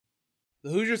The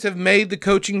Hoosiers have made the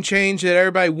coaching change that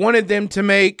everybody wanted them to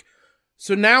make.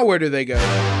 So now where do they go?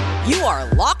 You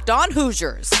are Locked On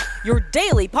Hoosiers, your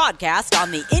daily podcast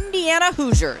on the Indiana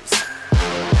Hoosiers.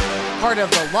 Part of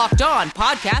the Locked On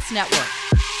Podcast Network.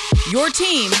 Your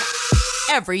team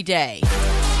every day.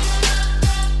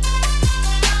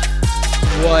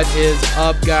 What is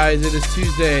up, guys? It is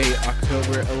Tuesday,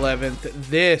 October 11th.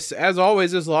 This, as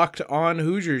always, is Locked On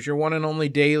Hoosiers, your one and only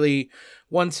daily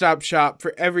one-stop shop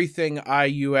for everything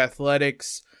IU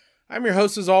athletics. I'm your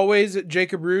host, as always,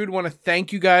 Jacob Rude. Want to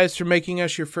thank you guys for making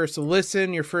us your first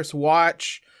listen, your first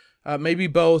watch, maybe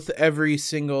both every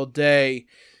single day.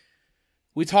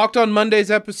 We talked on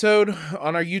Monday's episode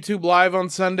on our YouTube Live on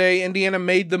Sunday. Indiana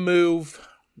made the move,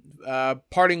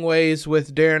 parting ways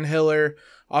with Darren Hiller,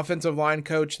 offensive line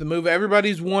coach. The move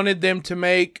everybody's wanted them to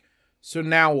make. So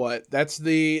now what? That's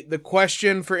the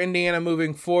question for Indiana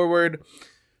moving forward.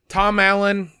 Tom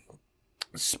Allen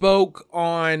spoke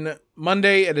on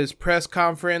Monday at his press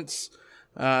conference,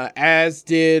 as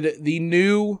did the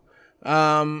new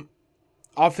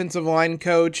offensive line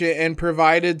coach, and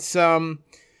provided some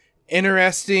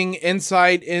interesting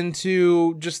insight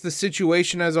into just the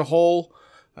situation as a whole.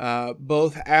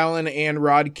 Both Allen and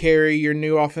Rod Carey, your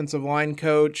new offensive line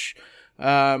coach.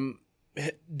 Darren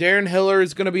Hiller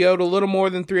is going to be owed a little more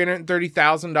than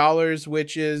 $330,000,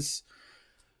 which is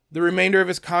the remainder of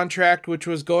his contract, which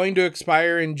was going to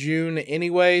expire in June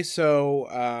anyway.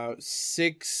 So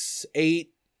 6,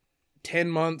 8, 10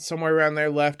 months, somewhere around there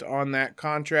left on that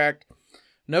contract.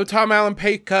 No Tom Allen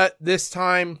pay cut this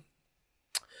time.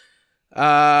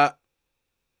 I'll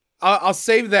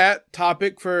save that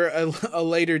topic for a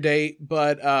later date,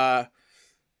 but I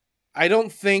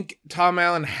don't think Tom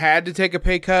Allen had to take a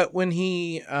pay cut when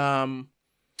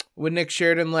Nick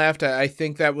Sheridan left. I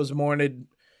think that was more an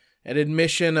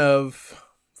admission of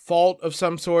fault of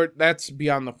some sort. That's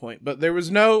beyond the point. But there was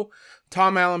no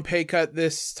Tom Allen pay cut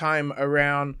this time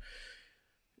around.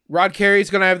 Rod Carey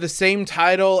is going to have the same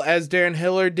title as Darren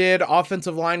Hiller did,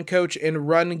 offensive line coach and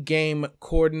run game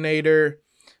coordinator.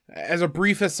 As a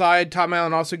brief aside, Tom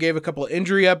Allen also gave a couple of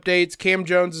injury updates. Cam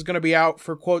Jones is going to be out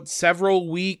for, quote, several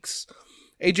weeks.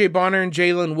 A.J. Bonner and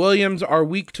Jalen Williams are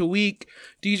week to week.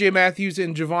 DJ Matthews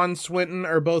and Javon Swinton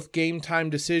are both game time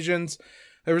decisions.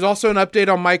 There was also an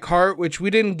update on Mike Hart, which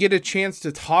we didn't get a chance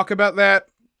to talk about that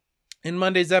in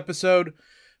Monday's episode.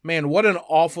 Man, what an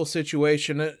awful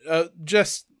situation.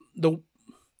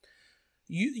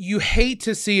 You hate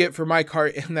to see it for Mike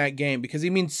Hart in that game because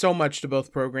he means so much to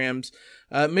both programs.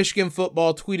 Michigan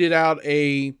football tweeted out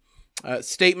a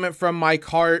statement from Mike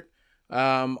Hart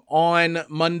on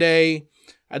Monday.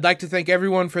 I'd like to thank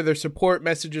everyone for their support,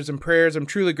 messages, and prayers. I'm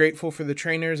truly grateful for the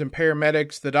trainers and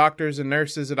paramedics, the doctors and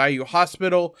nurses at IU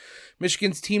Hospital,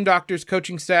 Michigan's team doctors,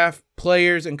 coaching staff,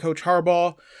 players, and Coach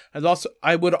Harbaugh.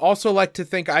 I would also like to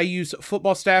thank IU's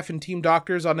football staff and team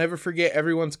doctors. I'll never forget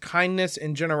everyone's kindness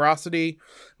and generosity.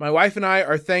 My wife and I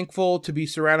are thankful to be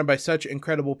surrounded by such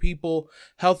incredible people.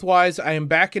 Health-wise, I am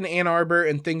back in Ann Arbor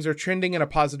and things are trending in a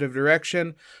positive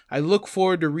direction. I look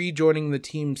forward to rejoining the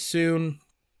team soon.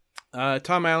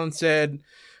 Tom Allen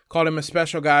called him a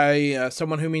special guy,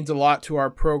 someone who means a lot to our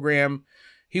program.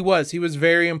 He was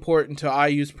very important to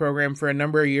IU's program for a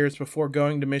number of years before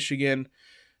going to Michigan.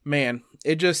 Man,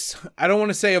 I don't want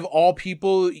to say of all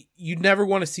people, you'd never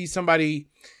want to see somebody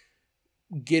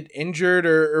get injured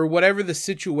or whatever the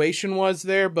situation was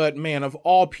there. But man, of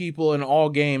all people in all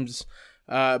games,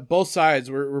 both sides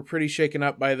were pretty shaken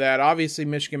up by that. Obviously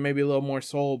Michigan maybe a little more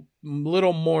so,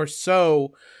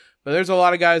 but there's a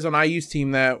lot of guys on IU's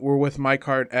team that were with Mike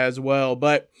Hart as well.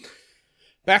 But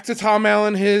back to Tom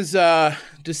Allen, his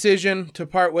decision to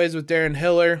part ways with Darren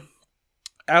Hiller.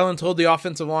 Allen told the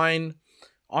offensive line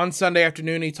on Sunday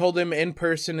afternoon. He told him in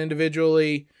person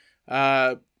individually.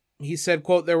 He said,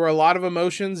 quote, there were a lot of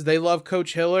emotions. They love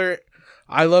Coach Hiller.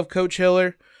 I love Coach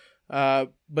Hiller.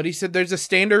 But he said there's a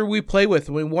standard we play with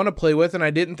and we want to play with, and I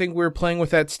didn't think we were playing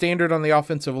with that standard on the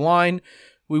offensive line.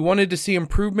 We wanted to see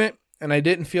improvement, and I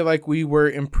didn't feel like we were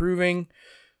improving.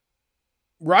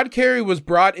 Rod Carey was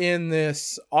brought in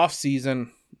this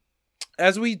offseason.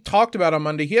 As we talked about on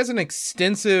Monday, he has an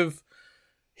extensive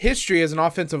history as an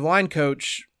offensive line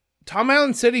coach. Tom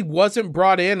Allen said he wasn't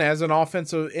brought in as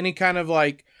any kind of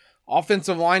like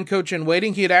offensive line coach in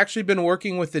waiting. He had actually been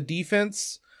working with the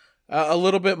defense a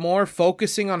little bit more,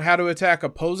 focusing on how to attack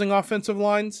opposing offensive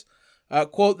lines.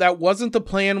 Quote, that wasn't the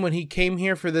plan when he came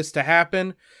here for this to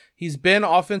happen. He's been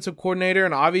offensive coordinator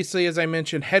and obviously, as I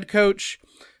mentioned, head coach.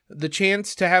 The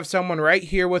chance to have someone right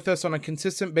here with us on a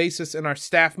consistent basis in our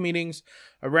staff meetings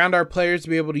around our players to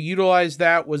be able to utilize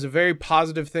that was a very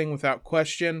positive thing without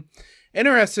question.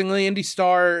 interestingly, Indy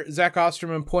Star Zach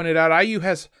Osterman pointed out IU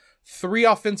has 3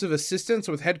 offensive assistants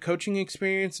with head coaching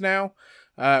experience now,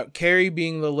 Carey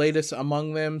being the latest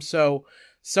among them. So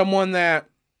someone that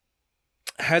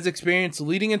has experience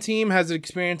leading a team, has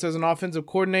experience as an offensive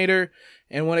coordinator,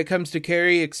 and when it comes to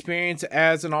Carey, experience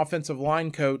as an offensive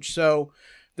line coach. So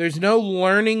there's no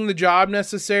learning the job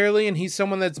necessarily, and he's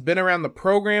someone that's been around the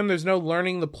program. There's no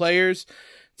learning the players.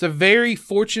 It's a very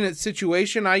fortunate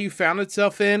situation IU found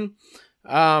itself in.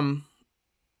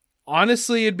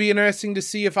 Honestly, it'd be interesting to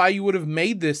see if IU would have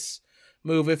made this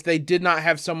move if they did not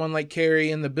have someone like Carey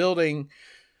in the building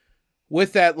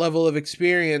with that level of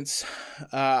experience.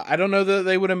 I don't know that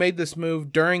they would have made this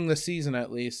move during the season,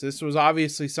 at least. This was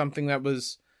obviously something that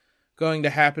was going to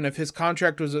happen. If his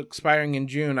contract was expiring in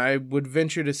June, I would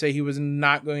venture to say he was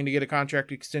not going to get a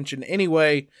contract extension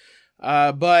anyway.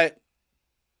 But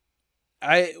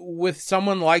with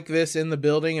someone like this in the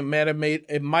building,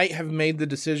 it might have made the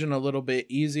decision a little bit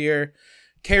easier.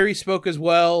 Carey spoke as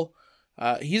well.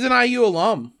 He's an IU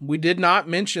alum. We did not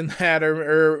mention that,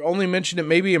 or only mentioned it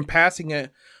maybe in passing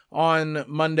it on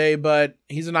Monday, but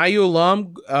he's an IU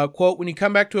alum. Quote, "When you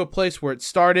come back to a place where it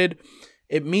started,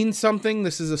 it means something.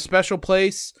 This is a special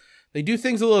place. They do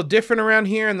things a little different around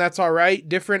here, and that's all right.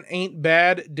 Different ain't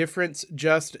bad. Difference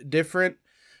just different."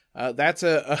 That's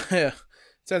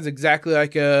sounds exactly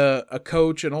like a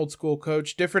coach, an old school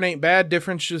coach. Different ain't bad.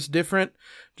 Difference just different.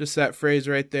 Just that phrase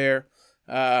right there.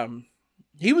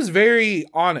 He was very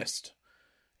honest,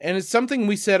 and it's something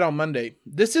we said on Monday.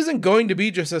 This isn't going to be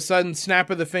just a sudden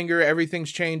snap of the finger,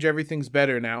 everything's changed, everything's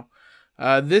better now.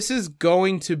 This is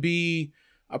going to be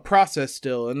a process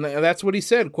still, and that's what he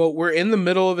said. Quote, "We're in the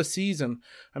middle of a season.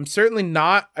 I certainly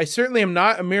am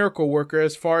not a miracle worker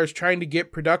as far as trying to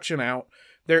get production out.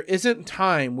 There isn't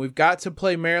time. We've got to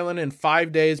play Maryland in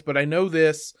 5 days, but I know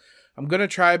this. I'm going to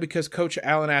try because Coach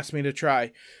Allen asked me to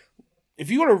try." If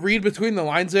you want to read between the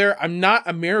lines there, "I'm not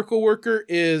a miracle worker"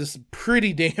 is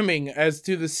pretty damning as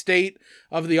to the state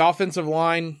of the offensive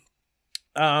line,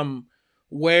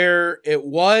 where it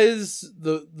was,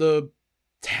 the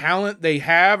talent they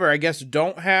have, or I guess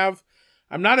don't have.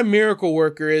 "I'm not a miracle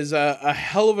worker" is a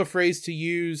hell of a phrase to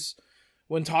use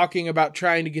when talking about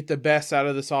trying to get the best out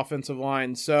of this offensive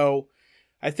line. So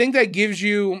I think that gives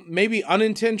you, maybe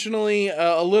unintentionally,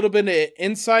 a little bit of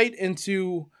insight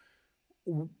into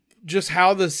just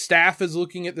how the staff is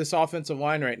looking at this offensive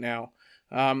line right now.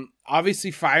 Obviously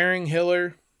firing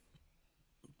Hiller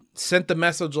sent the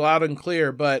message loud and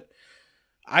clear, but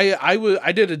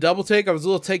I did a double take. I was a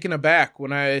little taken aback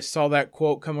when I saw that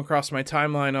quote come across my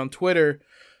timeline on Twitter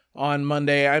on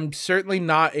Monday. "I'm certainly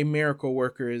not a miracle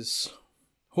worker" is,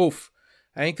 oof.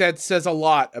 I think that says a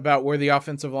lot about where the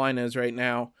offensive line is right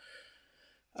now.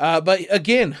 But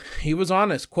again, he was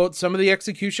honest. Quote, "Some of the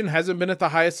execution hasn't been at the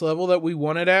highest level that we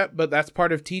wanted at, but that's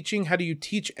part of teaching. How do you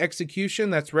teach execution?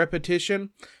 That's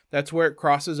repetition. That's where it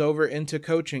crosses over into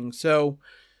coaching." So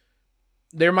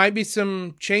there might be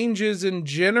some changes in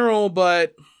general,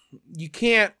 but you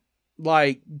can't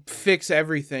fix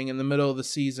everything in the middle of the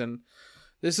season.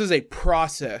 This is a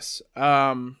process.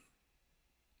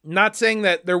 Not saying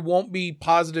that there won't be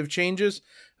positive changes.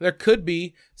 There could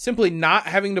be. Simply not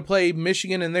having to play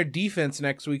Michigan and their defense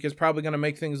next week is probably going to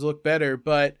make things look better,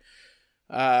 but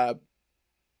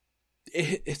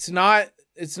it's not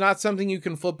something you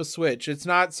can flip a switch. It's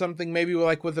not something maybe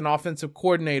like with an offensive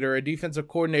coordinator or a defensive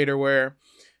coordinator where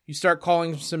you start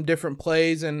calling some different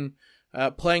plays and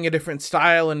playing a different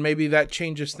style, and maybe that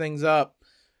changes things up.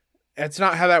 That's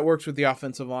not how that works with the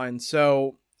offensive line.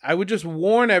 So I would just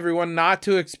warn everyone not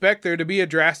to expect there to be a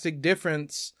drastic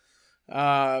difference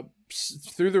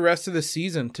through the rest of the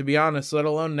season, to be honest, let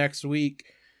alone next week.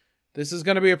 This is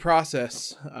going to be a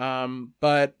process.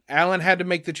 But Allen had to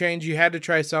make the change. You had to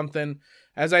try something.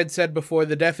 As I'd said before,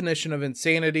 the definition of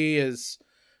insanity is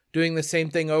doing the same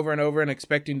thing over and over and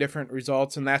expecting different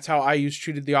results. And that's how IU's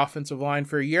treated the offensive line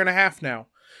for a year and a half now.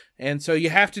 And so you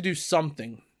have to do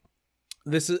something.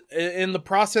 This is in the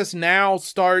process now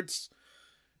starts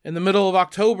in the middle of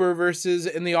October versus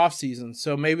in the off season.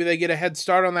 So maybe they get a head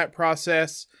start on that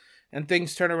process and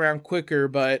things turn around quicker.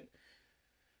 But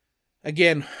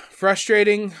again,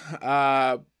 frustrating.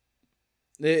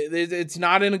 It's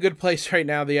not in a good place right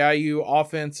now, the IU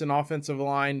offense and offensive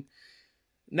line.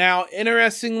 Now,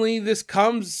 interestingly, this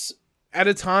comes at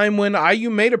a time when IU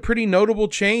made a pretty notable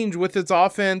change with its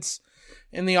offense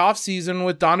in the offseason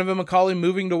with Donovan McCauley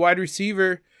moving to wide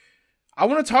receiver. I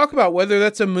want to talk about whether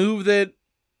that's a move that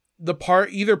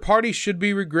either party should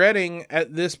be regretting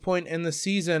at this point in the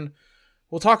season.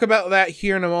 We'll talk about that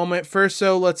here in a moment. First,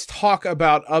 let's talk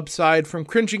about upside. From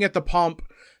cringing at the pump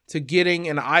to getting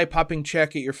an eye-popping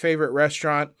check at your favorite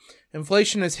restaurant.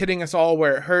 Inflation is hitting us all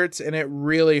where it hurts, and it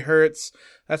really hurts.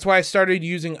 That's why I started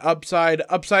using Upside.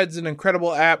 Upside's an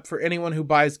incredible app for anyone who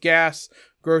buys gas,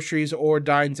 groceries, or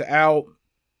dines out.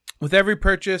 With every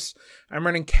purchase, I'm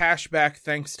running cash back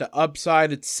thanks to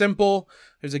Upside. It's simple.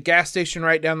 There's a gas station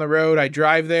right down the road. I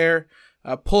drive there,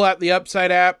 pull out the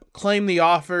Upside app, claim the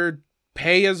offer,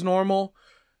 pay as normal.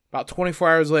 About 24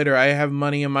 hours later, I have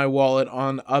money in my wallet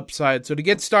on Upside. So to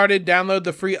get started, download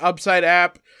the free Upside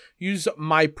app. Use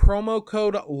my promo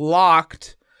code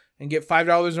LOCKED and get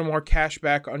 $5 or more cash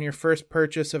back on your first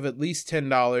purchase of at least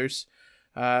 $10.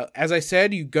 As I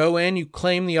said, you go in, you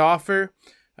claim the offer,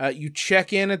 you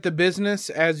check in at the business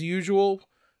as usual,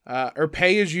 or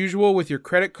pay as usual with your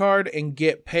credit card and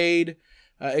get paid.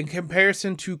 In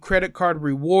comparison to credit card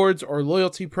rewards or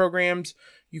loyalty programs,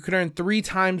 you can earn 3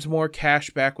 times more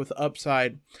cash back with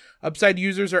Upside. Upside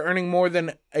users are earning more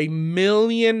than $1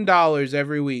 million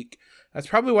every week. That's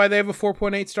probably why they have a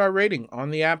 4.8 star rating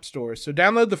on the App Store. So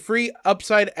download the free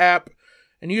Upside app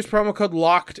and use promo code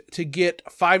LOCKED to get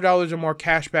 $5 or more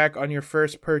cash back on your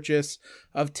first purchase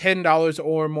of $10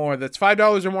 or more. That's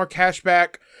 $5 or more cash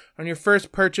back on your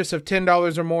first purchase of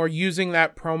 $10 or more using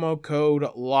that promo code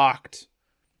LOCKED.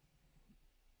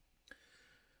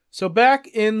 So back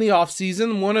in the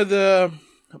offseason, one of the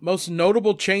most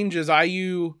notable changes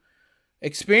IU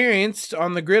experienced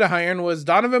on the gridiron was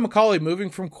Donaven McCulley moving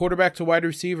from quarterback to wide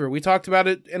receiver. We talked about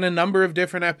it in a number of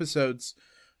different episodes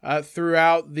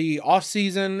throughout the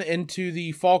offseason into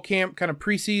the fall camp, kind of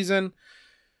preseason.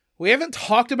 We haven't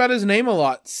talked about his name a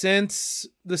lot since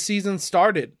the season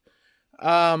started.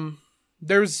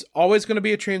 There's always going to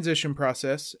be a transition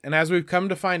process, and as we've come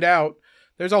to find out,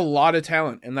 there's a lot of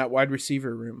talent in that wide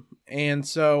receiver room. And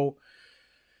so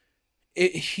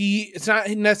it's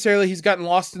not necessarily he's gotten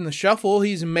lost in the shuffle.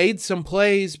 He's made some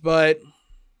plays, but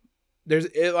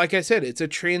like I said, it's a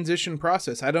transition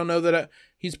process. I don't know that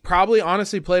he's probably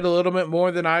honestly played a little bit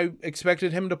more than I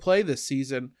expected him to play this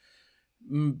season.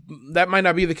 That might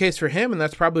not be the case for him, and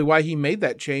that's probably why he made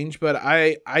that change. But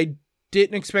I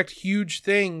didn't expect huge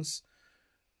things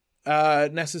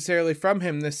necessarily from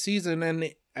him this season.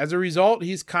 And as a result,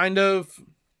 he's kind of,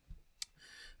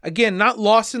 again, not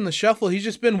lost in the shuffle. He's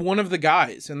just been one of the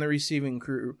guys in the receiving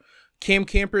crew. Cam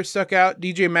Camper stuck out.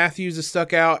 DJ Matthews is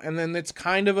stuck out. And then it's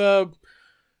kind of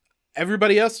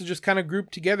everybody else is just kind of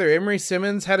grouped together. Emery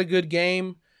Simmons had a good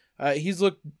game. He's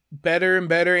looked better and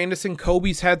better. Anderson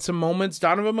Kobe's had some moments.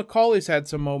 Donaven McCulley's had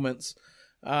some moments.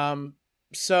 But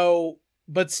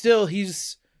still,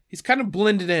 he's kind of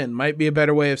blended in, might be a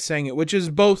better way of saying it, which is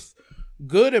both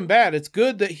good and bad. It's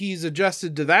good that he's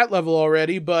adjusted to that level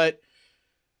already, but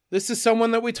this is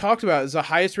someone that we talked about as the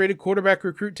highest rated quarterback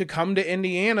recruit to come to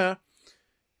Indiana.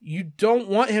 You don't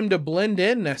want him to blend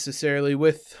in necessarily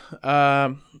with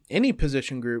any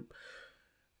position group.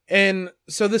 And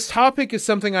so this topic is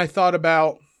something I thought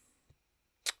about.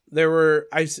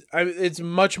 It's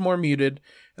much more muted,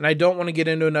 and I don't want to get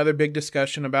into another big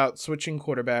discussion about switching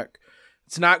quarterback.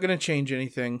 It's not going to change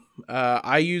anything.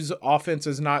 I use offense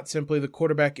as not simply the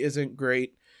quarterback isn't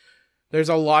great. There's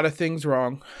a lot of things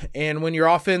wrong. And when your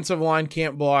offensive line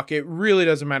can't block, it really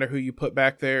doesn't matter who you put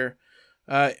back there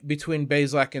between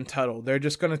Bazelak and Tuttle. They're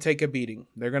just going to take a beating.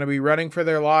 They're going to be running for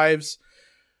their lives.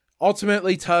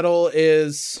 Ultimately, Tuttle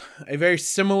is a very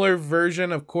similar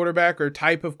version of quarterback or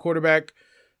type of quarterback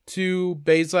to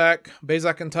Bazelak.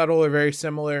 Bazelak and Tuttle are very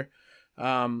similar.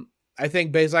 I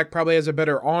think Bazelak probably has a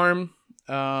better arm.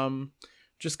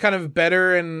 Just kind of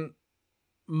better in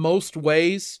most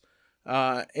ways.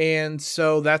 And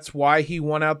so that's why he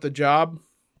won out the job.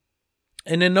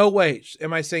 And in no way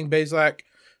am I saying Bazelak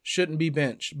shouldn't be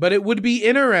benched. But it would be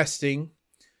interesting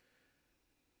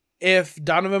if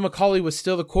Donaven McCulley was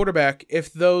still the quarterback,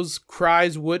 if those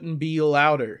cries wouldn't be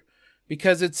louder.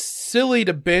 Because it's silly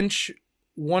to bench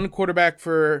one quarterback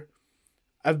for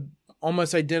a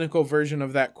almost identical version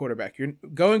of that quarterback. You're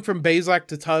going from Bazelak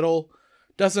to Tuttle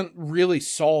doesn't really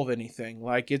solve anything.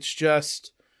 Like, it's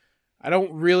just, I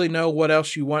don't really know what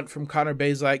else you want from Connor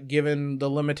Bazelak given the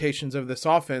limitations of this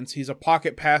offense. He's a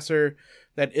pocket passer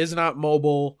that is not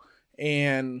mobile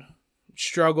and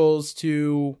struggles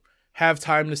to have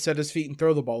time to set his feet and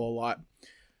throw the ball a lot.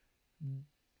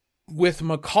 With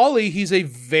McCulley, he's a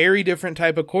very different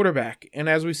type of quarterback. And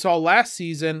as we saw last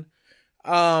season,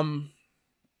 at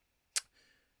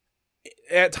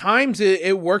times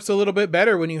it works a little bit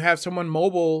better when you have someone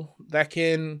mobile that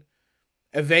can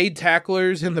evade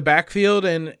tacklers in the backfield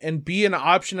and be an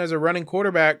option as a running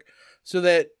quarterback so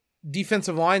that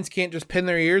defensive lines can't just pin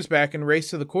their ears back and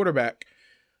race to the quarterback.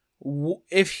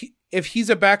 If he's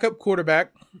a backup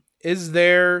quarterback, is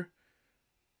there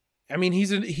I mean,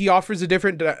 he offers a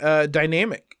different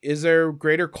dynamic. Is there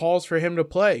greater calls for him to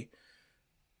play?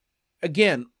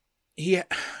 Again,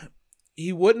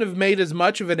 he wouldn't have made as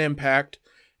much of an impact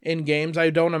in games,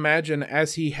 I don't imagine,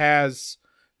 as he has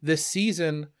this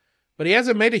season, but he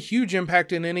hasn't made a huge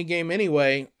impact in any game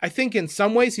anyway. I think in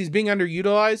some ways he's being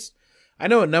underutilized. I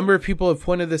know a number of people have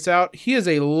pointed this out. He is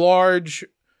a large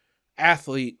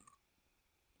athlete.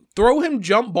 Throw him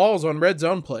jump balls on red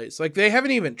zone plays. Like, they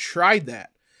haven't even tried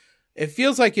that. It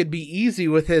feels like it'd be easy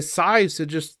with his size to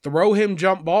just throw him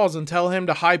jump balls and tell him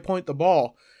to high point the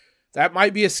ball. That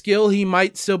might be a skill he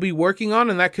might still be working on,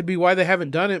 and that could be why they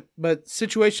haven't done it. But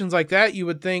situations like that, you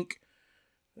would think,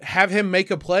 have him make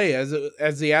a play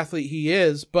as the athlete he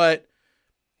is. But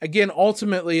again,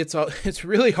 ultimately, it's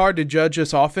really hard to judge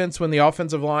this offense when the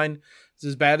offensive line is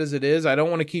as bad as it is. I don't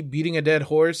want to keep beating a dead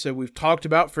horse that we've talked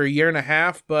about for a year and a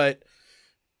half, but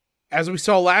as we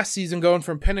saw last season going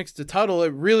from Penix to Tuttle,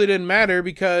 it really didn't matter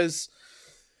because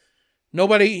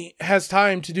nobody has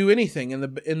time to do anything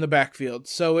in the backfield.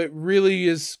 So it really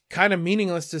is kind of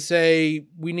meaningless to say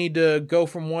we need to go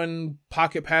from one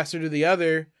pocket passer to the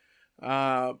other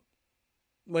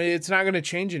when it's not going to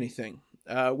change anything.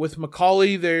 With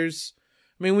McCauley,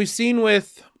 we've seen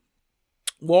with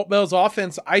Walt Bell's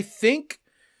offense, I think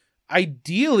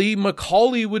ideally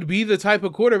McCauley would be the type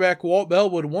of quarterback Walt Bell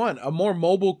would want, a more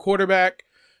mobile quarterback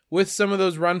with some of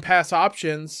those run pass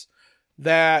options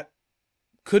that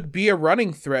could be a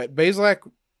running threat. Bazelak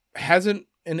hasn't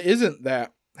and isn't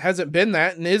that. Hasn't been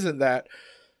that and isn't that.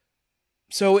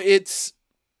 So it's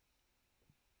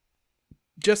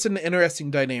just an interesting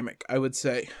dynamic, I would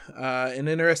say. An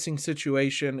interesting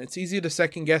situation. It's easy to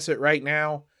second guess it right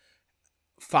now.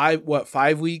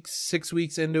 6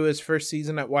 weeks into his first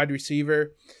season at wide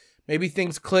receiver. Maybe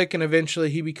things click and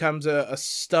eventually he becomes a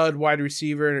stud wide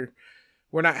receiver.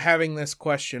 We're not having this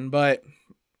question, but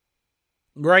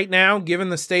right now, given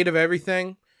the state of everything,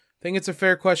 I think it's a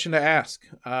fair question to ask.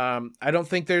 I don't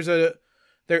think there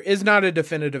is not a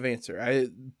definitive answer.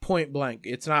 Point blank.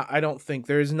 It's not, I don't think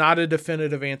there is not a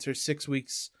definitive answer 6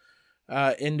 weeks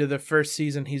into the first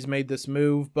season he's made this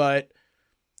move, but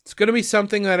it's going to be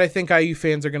something that I think IU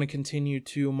fans are going to continue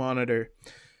to monitor.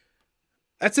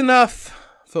 That's enough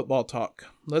football talk.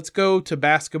 Let's go to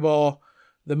basketball.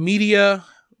 The media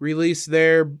released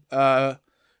their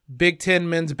Big Ten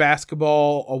men's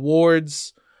basketball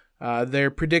awards, their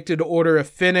predicted order of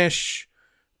finish,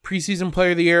 preseason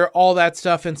player of the year, all that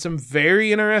stuff, and some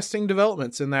very interesting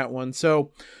developments in that one.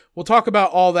 So we'll talk about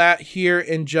all that here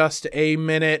in just a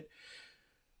minute.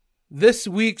 This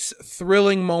week's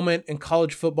thrilling moment in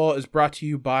college football is brought to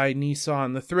you by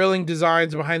Nissan. The thrilling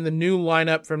designs behind the new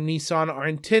lineup from Nissan are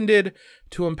intended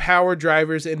to empower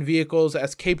drivers and vehicles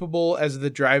as capable as the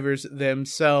drivers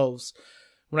themselves.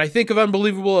 When I think of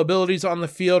unbelievable abilities on the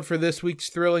field for this week's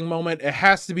thrilling moment, it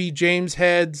has to be James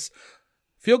Head's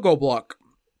field goal block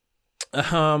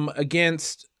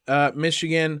against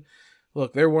Michigan.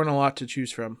 Look, there weren't a lot to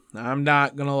choose from. I'm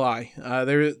not going to lie.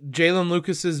 Jalen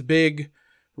Lucas's big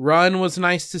run was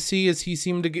nice to see as he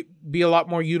seemed to be a lot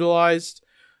more utilized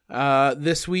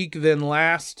this week than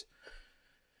last.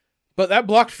 But that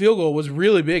blocked field goal was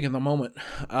really big in the moment.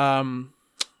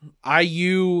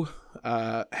 IU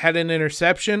had an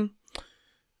interception.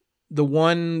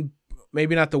 The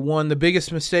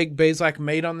biggest mistake Bazelak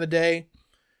made on the day.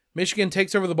 Michigan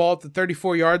takes over the ball at the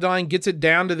 34-yard line, gets it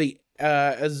down to the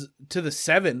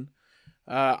 7.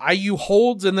 IU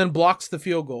holds and then blocks the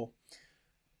field goal.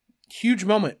 Huge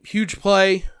moment, huge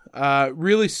play.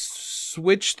 Really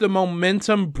switched the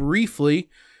momentum briefly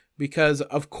because,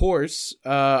 of course,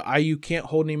 IU can't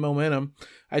hold any momentum.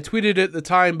 I tweeted at the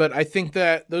time, but I think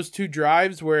that those two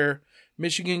drives where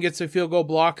Michigan gets a field goal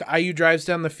block, IU drives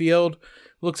down the field,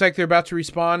 looks like they're about to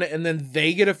respond, and then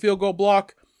they get a field goal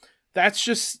block. That's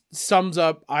just sums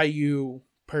up IU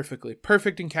perfectly.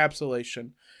 Perfect encapsulation.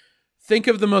 Think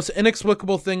of the most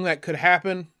inexplicable thing that could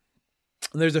happen.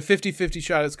 There's a 50-50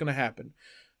 shot it's going to happen.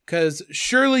 Because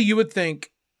surely you would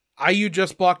think IU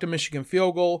just blocked a Michigan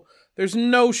field goal. There's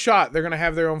no shot they're going to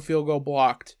have their own field goal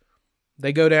blocked.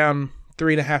 They go down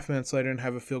 3.5 minutes later and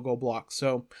have a field goal blocked.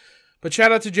 But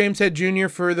shout out to James Head Jr.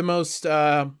 for the most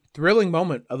thrilling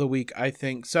moment of the week, I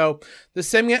think. So the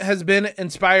segment has been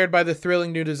inspired by the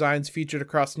thrilling new designs featured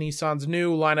across Nissan's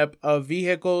new lineup of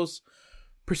vehicles.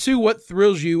 Pursue what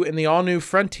thrills you in the all-new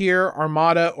Frontier,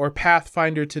 Armada, or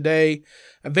Pathfinder today.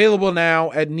 Available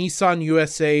now at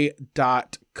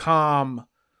nissanusa.com.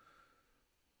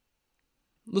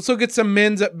 Let's look at some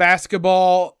men's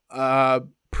basketball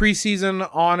preseason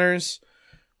honors.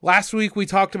 Last week we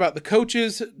talked about the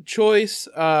coach's choice.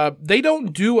 They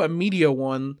don't do a media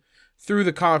one through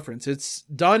the conference. It's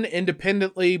done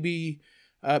independently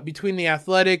between the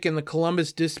Athletic and the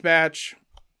Columbus Dispatch.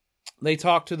 They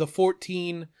talk to the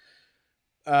 14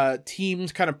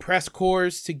 teams, kind of press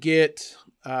corps, to get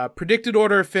predicted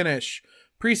order of finish,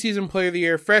 preseason player of the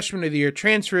year, freshman of the year,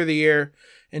 transfer of the year,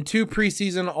 and 2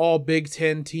 preseason all Big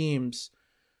Ten teams.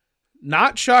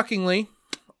 Not shockingly,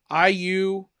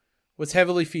 IU was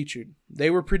heavily featured. They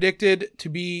were predicted to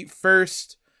be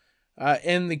first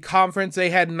in the conference. They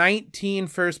had 19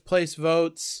 first place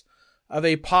votes of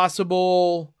a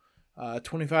possible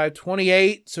 25,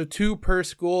 28, so 2 per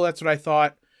school. That's what I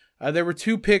thought. There were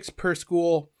 2 picks per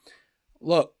school.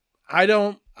 Look,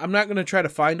 I'm not going to try to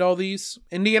find all these.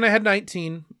 Indiana had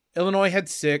 19. Illinois had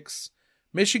 6.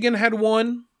 Michigan had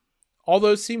 1. All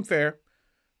those seem fair.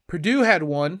 Purdue had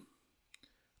 1.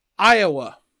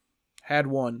 Iowa had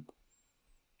 1.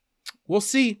 We'll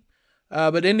see.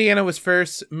 But Indiana was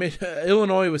first.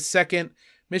 Illinois was second.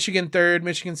 Michigan third.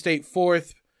 Michigan State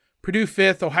fourth. Purdue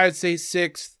fifth. Ohio State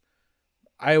sixth.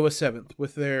 Iowa 7th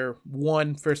with their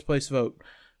 1 first place vote.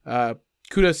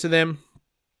 Kudos to them.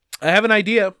 I have an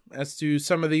idea as to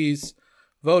some of these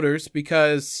voters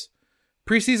because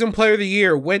preseason player of the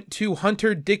year went to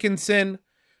Hunter Dickinson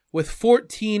with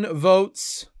 14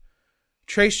 votes.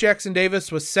 Trace Jackson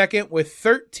Davis was second with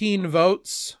 13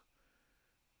 votes.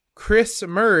 Chris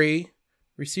Murray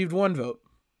received 1 vote.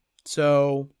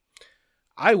 So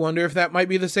I wonder if that might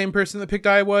be the same person that picked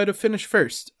Iowa to finish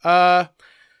first.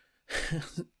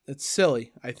 It's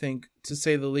silly, I think, to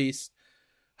say the least.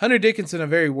 Hunter Dickinson, a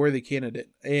very worthy candidate.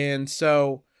 And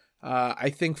so I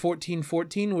think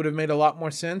 14-14 would have made a lot more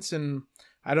sense. And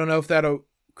I don't know if that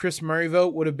Chris Murray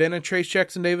vote would have been a Trace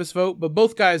Jackson Davis vote. But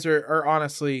both guys are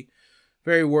honestly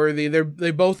very worthy.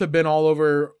 They both have been all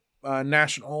over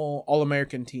national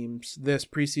All-American teams this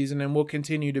preseason and will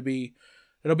continue to be.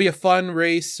 It'll be a fun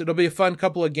race. It'll be a fun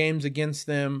couple of games against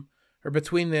them or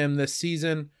between them this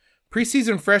season.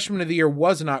 Preseason freshman of the year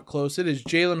was not close. It is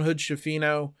Jalen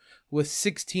Hood-Schifino with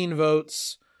 16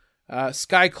 votes.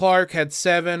 Sky Clark had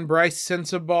 7. Bryce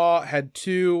Sensabaugh had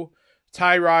 2.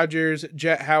 Ty Rogers,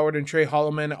 Jet Howard, and Trey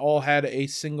Holloman all had a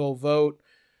single vote.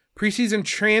 Preseason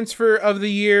transfer of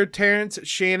the year, Terrence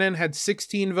Shannon had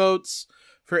 16 votes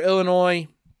for Illinois.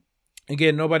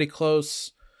 Again, nobody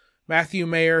close. Matthew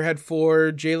Mayer had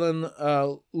 4.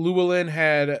 Jalen Llewellyn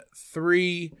had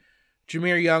 3.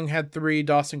 Jameer Young had 3.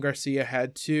 Dawson Garcia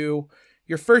had 2.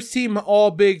 Your first team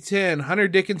all Big Ten, Hunter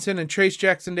Dickinson and Trace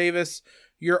Jackson Davis,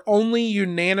 your only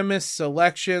unanimous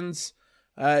selections.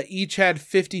 Each had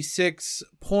 56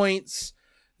 points.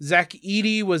 Zach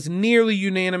Edey was nearly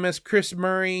unanimous. Chris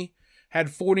Murray had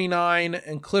 49.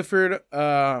 And Clifford,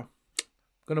 I'm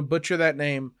going to butcher that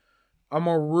name,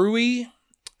 Amarui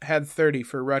had 30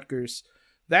 for Rutgers.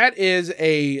 That is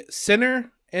a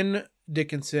center in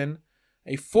Dickinson,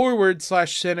 a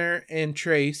forward/center in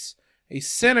Trace, a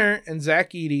center in Zach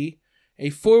Edey,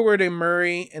 a forward in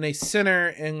Murray, and a center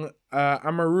in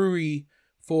Amarui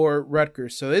for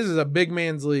Rutgers. So this is a big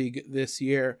man's league this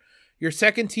year. Your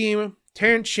second team,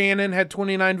 Terrence Shannon had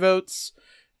 29 votes.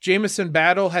 Jamison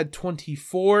Battle had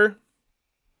 24.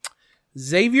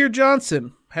 Xavier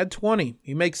Johnson had 20.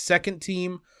 He makes second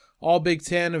team all Big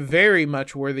Ten, very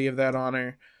much worthy of that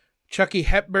honor. Chucky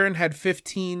Hepburn had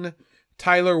 15.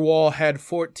 Tyler Wall had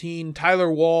 14.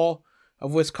 Tyler Wall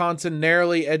of Wisconsin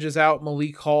narrowly edges out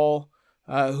Malik Hall,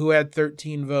 who had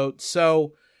 13 votes.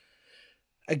 So,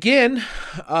 again,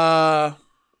 I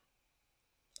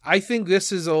think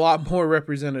this is a lot more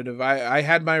representative. I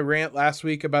had my rant last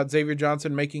week about Xavier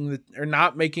Johnson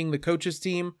not making the coaches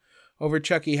team over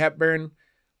Chucky Hepburn.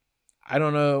 I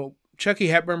don't know. Chucky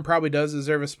Hepburn probably does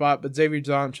deserve a spot, but Xavier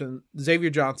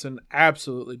Johnson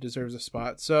absolutely deserves a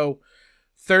spot. So,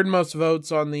 third most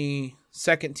votes on the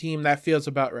second team, that feels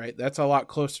about right. That's a lot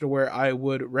closer to where I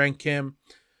would rank him.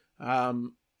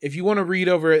 If you want to read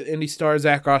over at Indy Star,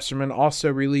 Zach Osterman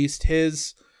also released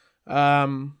his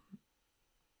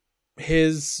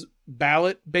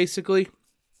ballot, basically.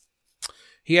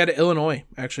 He had Illinois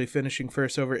actually finishing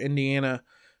first over Indiana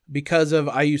because of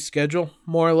IU's schedule,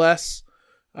 more or less.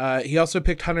 He also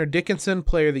picked Hunter Dickinson,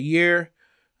 player of the year.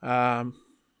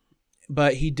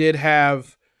 But he did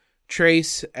have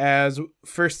Trace as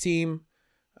first team.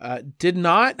 Did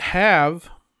not have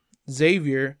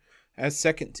Xavier as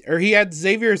second, or he had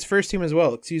Xavier as first team as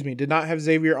well. Excuse me. Did not have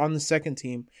Xavier on the second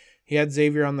team. He had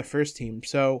Xavier on the first team.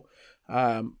 So,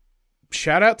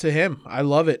 shout out to him. I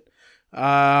love it.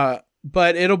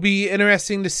 But it'll be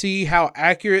interesting to see how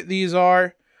accurate these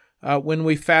are when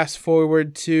we fast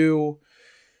forward to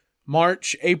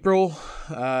March, April,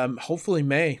 hopefully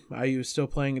May. IU is still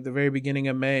playing at the very beginning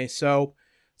of May. So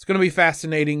it's going to be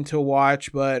fascinating to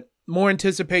watch, but more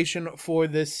anticipation for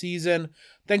this season.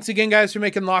 Thanks again, guys, for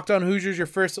making Locked On Hoosiers your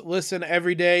first listen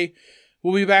every day.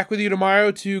 We'll be back with you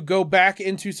tomorrow to go back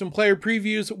into some player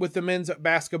previews with the men's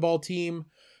basketball team.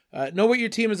 Know what your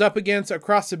team is up against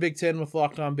across the Big Ten with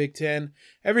Locked On Big Ten.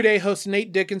 Every day, host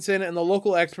Nate Dickinson and the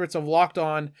local experts of Locked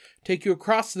On take you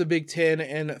across the Big Ten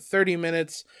in 30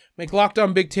 minutes. Make Locked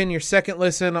On Big Ten your second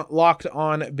listen, Locked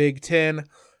On Big Ten.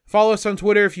 Follow us on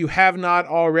Twitter if you have not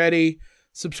already.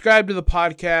 Subscribe to the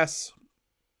podcast.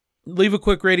 Leave a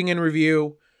quick rating and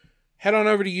review. Head on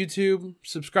over to YouTube.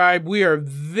 Subscribe. We are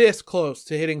this close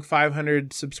to hitting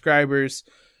 500 subscribers.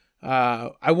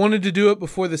 I wanted to do it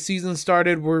before the season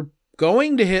started. We're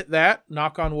going to hit that,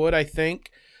 knock on wood, I think.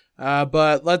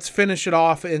 But let's finish it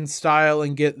off in style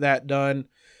and get that done.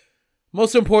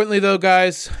 Most importantly, though,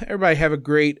 guys, everybody have a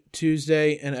great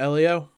Tuesday, and Elio,